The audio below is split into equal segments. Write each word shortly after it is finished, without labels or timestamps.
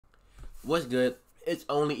What's good? It's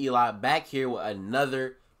only Eli back here with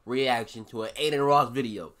another reaction to an Adin Ross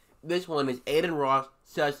video. This one is Adin Ross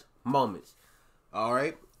Such Moments.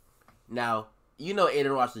 Alright? Now, you know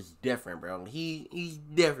Adin Ross is different, bro. He's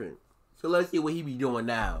different. So let's see what he be doing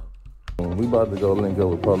now. We about to go link up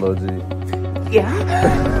with Polo G. Yeah.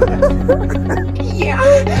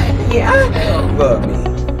 Yeah. Look,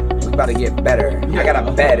 we about to get better. I got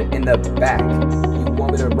a bed in the back. You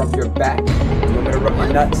want me to rub your back? You want me to rub my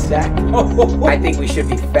nutsack? I think we should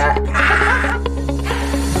be fat.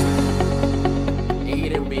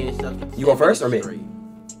 Adin being such a... You go first or me?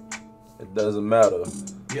 It doesn't matter.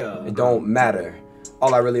 Yeah. It don't matter.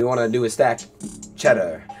 All I really want to do is stack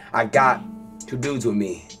cheddar. I got 2 dudes with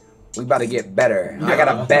me. We about to get better. I got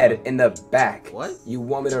a bed in the back. What? You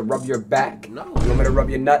want me to rub your back? No. You want me to rub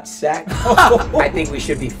your nutsack? I think we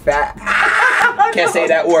should be fat. Can't say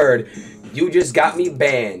that word. You just got me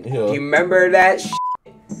banned. Yeah. You remember that shit?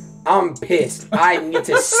 I'm pissed. I need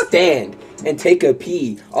to stand and take a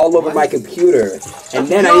pee all over my computer. And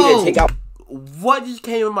then I need to take out... What just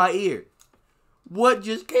came in my ear? What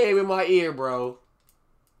just came in my ear, bro?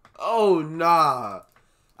 Oh, nah.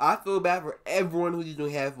 I feel bad for everyone who's using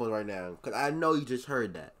headphones right now, because I know you just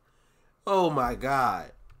heard that. Oh, my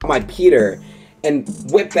God. my Peter and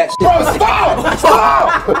whip that shit. Bro, stop!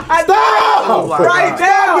 Stop! Stop! Oh my Write it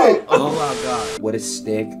down! Oh, my God. With a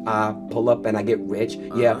stick, I pull up and I get rich.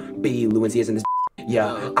 Yeah, B. Lou and Zias in this.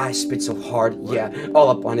 Yeah, I spit so hard. Yeah, all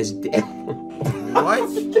up on his dick. What?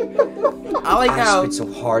 I like how I spit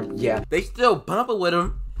so hard. Yeah, they still bumping with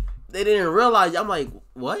him. They didn't realize. I'm like,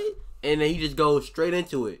 what? And then he just goes straight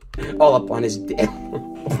into it. all up on his dick.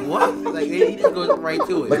 What? Like he just goes right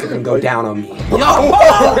to it. Look at him go down on me. Yo!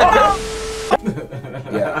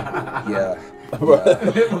 Yeah, yeah.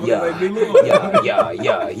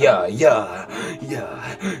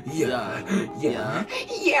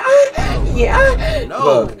 Yeah. No.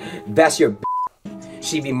 Look, that's your b.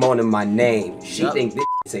 She be moaning my name. She think this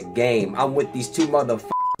is a game. I'm with these 2 motherfuckers,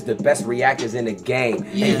 the best reactors in the game.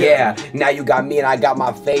 And yeah, now you got me and I got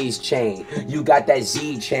my phase chain. You got that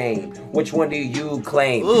Z chain. Which one do you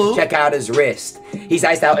claim? Ooh. Check out his wrist. He's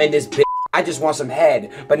iced out in this bitch. I just want some head,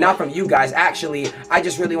 but not from you guys. Actually, I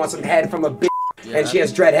just really want some head from a bitch. And she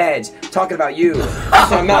has dread heads. Talking about you. So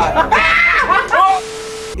I'm not.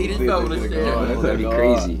 He just fell with his That's gonna be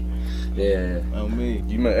crazy. Yeah. On me.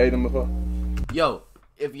 You met Adin before? Yo,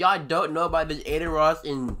 if y'all don't know about this Adin Ross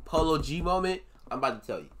and Polo G moment, I'm about to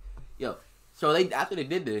tell you. Yo, so after they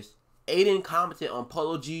did this, Adin commented on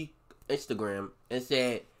Polo G Instagram and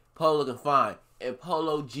said, Polo looking fine. And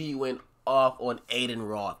Polo G went off on Adin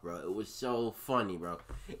Ross, bro. It was so funny, bro.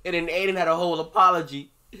 And then Adin had a whole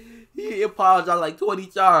apology. He apologized like 20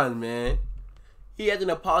 times, man. He has an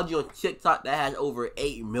apology on TikTok that has over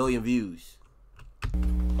 8 million views.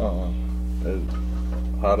 That's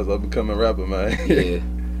hot as up and coming rapper, man. Yeah.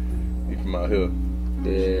 He from out here.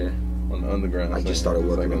 Yeah. On the underground. I just started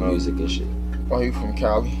working on music and shit. Oh, you from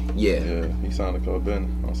Cali? Yeah. Yeah, he signed to Cole Bennett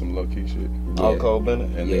on some low key shit. Oh, Cole Bennett?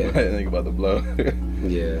 And Yeah. that nigga about to blow.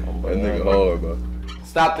 Yeah. That nigga hard, bro.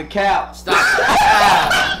 Stop the cap. Stop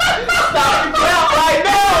that. Stop the cap right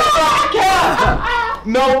now. Stop the cap.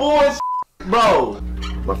 No bullshit, bro.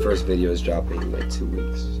 My first video is dropping in like 2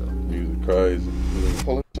 weeks. So. Music crazy.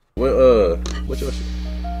 What's your shit?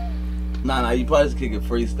 Nah, you probably just kick it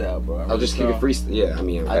freestyle, bro. I'll just keep it freestyle. Yeah, I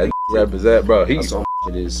mean, That rap is that, bro. that's He's all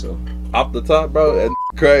it is, so. off the top, bro. That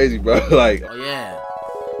crazy, bro. Like, Oh, yeah.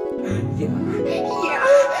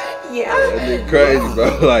 that nigga crazy,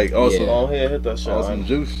 bro. Like, on some, Go ahead, hit that shit. on some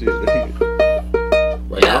juice shit.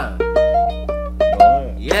 Right Yeah. Go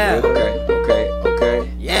ahead. Yeah.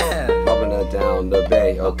 Okay. Yeah. Popping her down the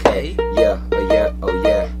bay. Okay. Yeah. Oh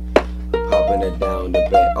yeah. Popping her down the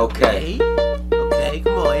bay. Okay. Okay,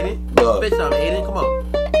 come on, Adin. Look. Spit something, Adin. Come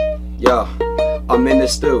on. Yeah. I'm in the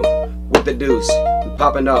stew with the deuce. We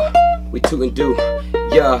popping up. We tootin' do.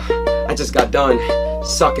 Yeah. I just got done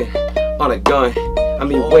sucking on a gun. I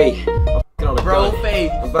mean, wait. I'm fucking on a Bro gun.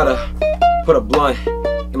 face. I'm about to put a blunt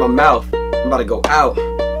in my mouth. I'm about to go out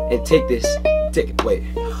and take this ticket. Wait.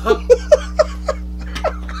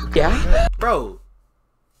 Yeah? Bro,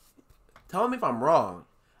 tell me if I'm wrong,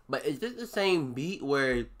 but is this the same beat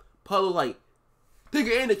where Polo like, take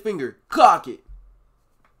your index finger, cock it.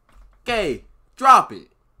 Okay, drop it.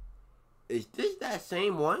 Is this that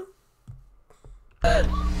same one? Yeah,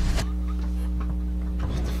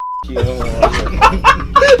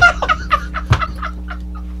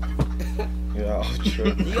 I'm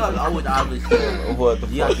true. You guys always obviously. What the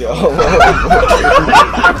fuck, yo?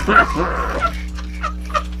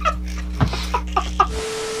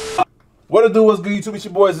 What What it do? What's good, YouTube? It's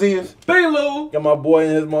your boy Zias. Polo. Got my boy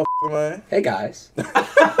in his motherfucker, man. Hey guys. Hey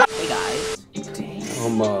guys. Did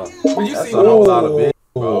you See? A whole lot of bitch,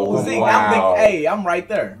 bro. See, Wow. I'm right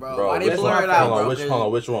there. Bro, why they blur it Hold out, on, bro?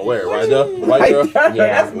 which one? Where? Right there? Right there?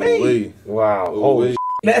 Yeah. That's me. Ooh-wee. Wow. Ooh-wee.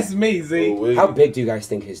 That's me, Z. Ooh-wee. How big do you guys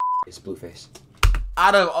think his is, Blueface?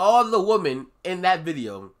 Out of all the women in that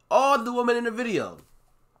video,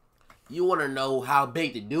 you want to know how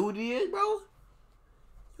big the dude is, bro?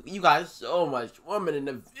 You got so much woman in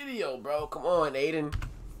the video, bro. Come on, Adin.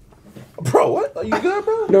 Bro, what? Are you good,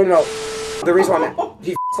 bro? No. The reason why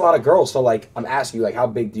he f***s a lot of girls, so like I'm asking you, like, how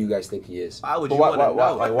big do you guys think he is? Why would But you want to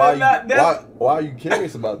know? Like, why are you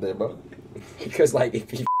curious about that, bro? Because like if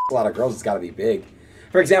he f***s a lot of girls, it's got to be big.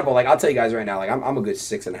 For example, like I'll tell you guys right now, like I'm a good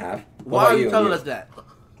 6.5. Why are you telling us that?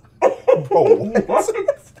 Bro, what?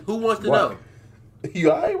 Who wants to What? know? You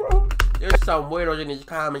alright, bro? There's some weirdos in these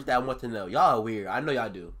comments that want to know. Y'all are weird. I know y'all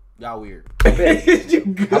do. Y'all weird. How big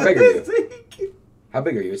are you? How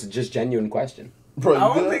big are you? It's a just genuine question. Bro, I you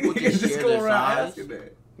don't good? think Would we you can just share go their around size? asking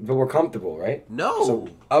that. But we're comfortable, right? No. So-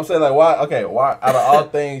 I'm saying, like, why out of all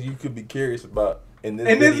things you could be curious about in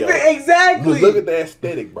this video? Exactly. Look at the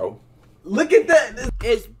aesthetic, bro. Look at that.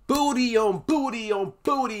 It's booty on booty on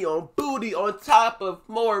booty on booty on top of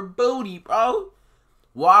more booty, bro.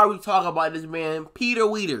 Why are we talking about this man, Peter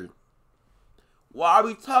Weeder? Why are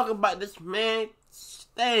we talking about this man,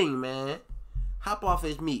 Sting, man? Hop off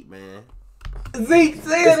his meat, man. Zeke,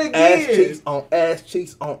 say it again. Ass cheeks on ass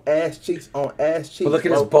cheeks on ass cheeks on ass cheeks. But look at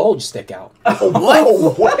bro. his bulge stick out. What?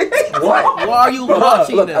 What? What? Why are you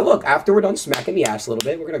watching them? Look, after we're done smacking the ass a little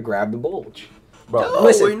bit, we're gonna grab the bulge. Bro, No,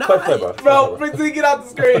 listen, we're not. play, bro. Bro, Prince, get out the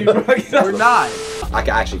screen, bro. Get out We're the- not. I can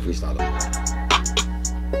actually freestyle them.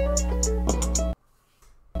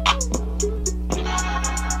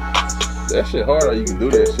 That shit hard, or you can do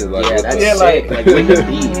that shit like Yeah, that's Yeah, sick. like- Like with the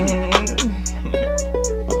beat.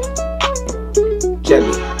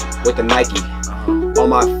 Gently, with the Nike. On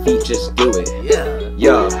my feet, just do it.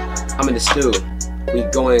 Yeah. I'm in the stew. We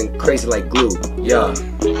going crazy like glue.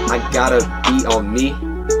 I got a beat on me.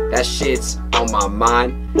 That shit's on my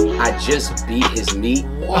mind. I just beat his meat.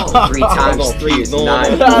 3 times 3 is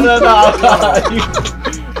 9.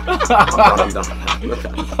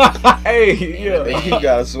 Hey, yeah. You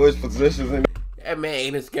gotta switch positions in. That man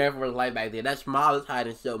ain't scared for his life back there. That smile is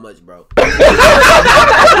hiding so much, bro. You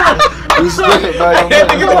slip it back on that.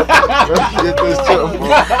 Get this shit, bro.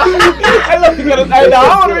 Hey, look, you gotta. Hey, no,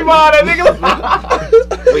 I wanna be behind that nigga.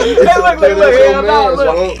 Hey, look, hell no,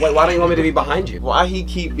 look. Wait, why don't you want me to be behind you? Why he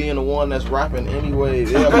keep being the one that's rapping anyway?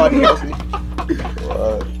 Everybody else.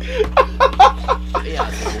 Yeah,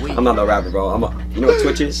 it's weak. I'm not no rapper, bro. You know what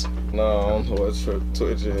Twitch is? No, I don't know what your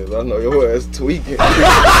Twitch is. I know your ass tweaking.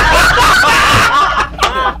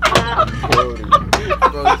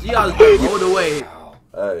 Bro, y'all just rolled away.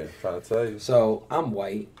 Hey, trying to tell you. So I'm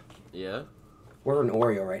white. Yeah. We're an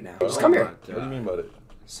Oreo right now. Just come here. What do you mean by that?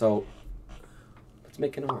 So let's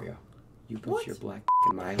make an Oreo. You put What? your black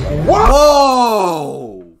in my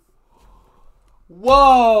Whoa!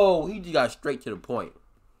 Whoa! He just got straight to the point.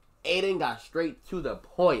 Adin got straight to the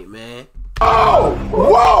point, man. Oh!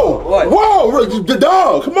 Whoa! What? Whoa! The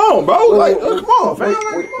dog! Come on, bro! Like, come on, fam!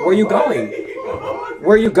 Where are you going?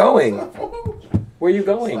 Where are you going? Where are you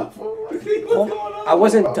going? Oh, I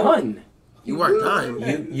wasn't done. You weren't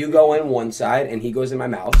done. You go in one side and he goes in my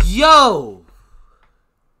mouth. Yo!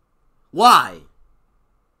 Why?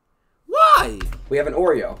 Why? We have an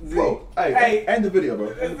Oreo. Bro, hey, end the video, bro.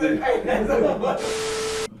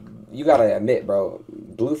 You gotta admit, bro,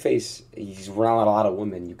 Blueface, he's around a lot of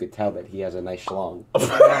women. You could tell that he has a nice schlong.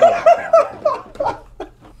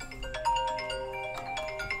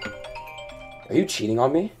 Are you cheating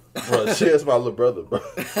on me? Bro, cheers, my little brother, bro.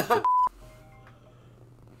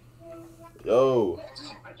 Yo.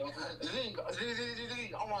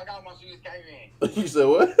 Oh my god, my shoes came in. You said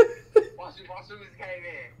what? My shoes came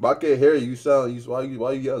in. But I can't hear you. You sound. Why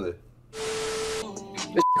you yelling?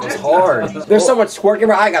 This goes hard. There's so much squirting,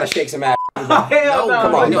 bro. I gotta shake some ass. Hell No, no,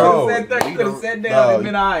 come on, you bro. could've said that. You could've sat down No. and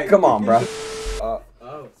been alright. Come on, bro.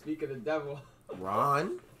 Oh, speak of the devil.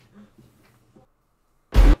 Ron?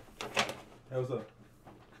 Hey, what's up?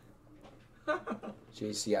 She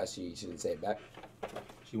didn't say it back.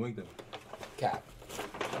 She winked him. Cap.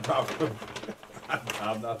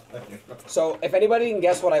 I'm not playing. So if anybody can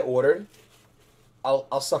guess what I ordered,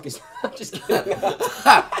 I'll suck his. I'm just kidding.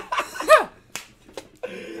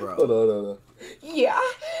 Bro. Hold on. Yeah.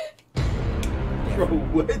 Bro,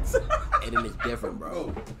 what? Adin is different,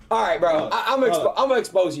 bro. All right, bro. I'm gonna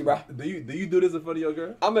expose you, bro. Do you do this in front of your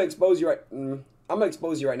girl? I'm gonna expose you right. I'm gonna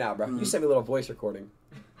expose you right now, bro. You sent me a little voice recording.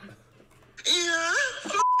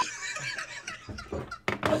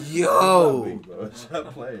 Yo. Bro.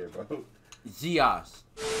 Stop playing, bro. Zias.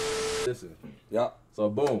 Listen. Yeah. So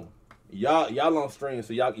boom. Y'all on stream,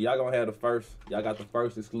 so y'all gonna have y'all got the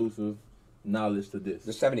first exclusive knowledge to this.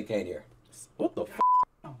 There's 70K in here. What the f?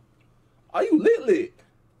 Are you lit?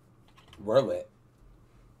 We're lit.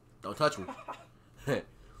 Don't touch me.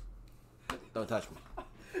 Don't touch me.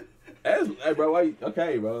 Hey, bro, why you,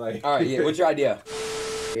 okay, bro. Like, All right, yeah. What's your idea?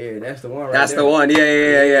 Yeah, that's the one right That's there. the one.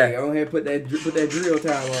 Yeah. Go ahead, put that drill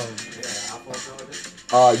time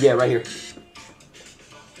on. Yeah, right here.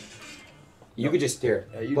 You could just steer.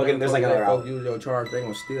 Yeah, you Plug in. There's like another out. Use your charge. They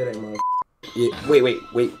gonna steal that motherfucker. Yeah.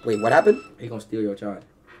 Wait. What happened? He gonna steal your charge.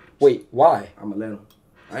 Wait, why? I'ma let him.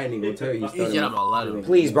 I ain't even gonna tell you. He said I'm gonna let him.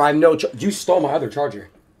 Please, bro. I have no. You stole my other charger.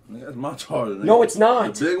 that's my charger. Nigga. No, it's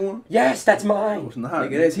not. The big one? Yes, that's No, mine. it's not.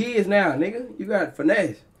 Nigga, that's his now, nigga. You got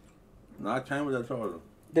finesse. No, I came with that charger.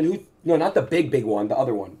 Then who? No, not the big one. The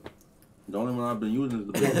other one. The only one I've been using is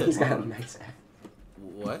the Yeah, big he's got a one. nice ass.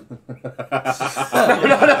 What?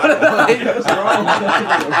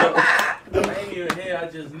 I ain't even here. I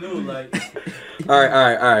just knew, like. All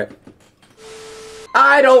right.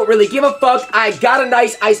 I don't really give a fuck. I got a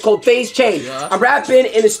nice ice cold phase change. Yeah. I'm rapping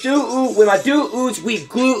in a stew ood. With my dudes, we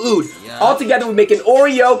glue ood. Yeah. All together we make an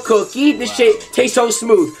Oreo cookie. This shit tastes so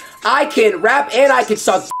smooth. I can rap and I can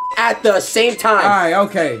suck at the same time. Alright,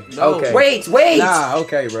 okay. No. Okay. Wait. Nah,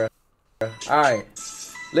 okay, bro. Alright.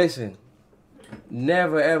 Listen.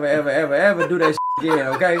 Never, ever do that shit again,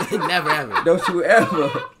 okay? Never ever. Don't you ever.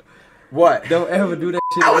 What? Don't ever do that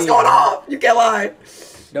shit What's again. going on? You can't lie.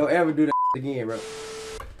 Don't ever do that shit again, bro.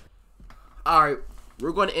 Alright,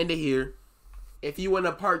 we're gonna end it here. If you want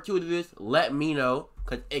a part 2 to this, let me know.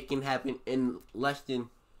 Cause it can happen in less than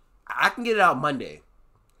I can get it out Monday.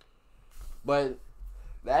 But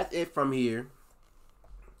that's it from here.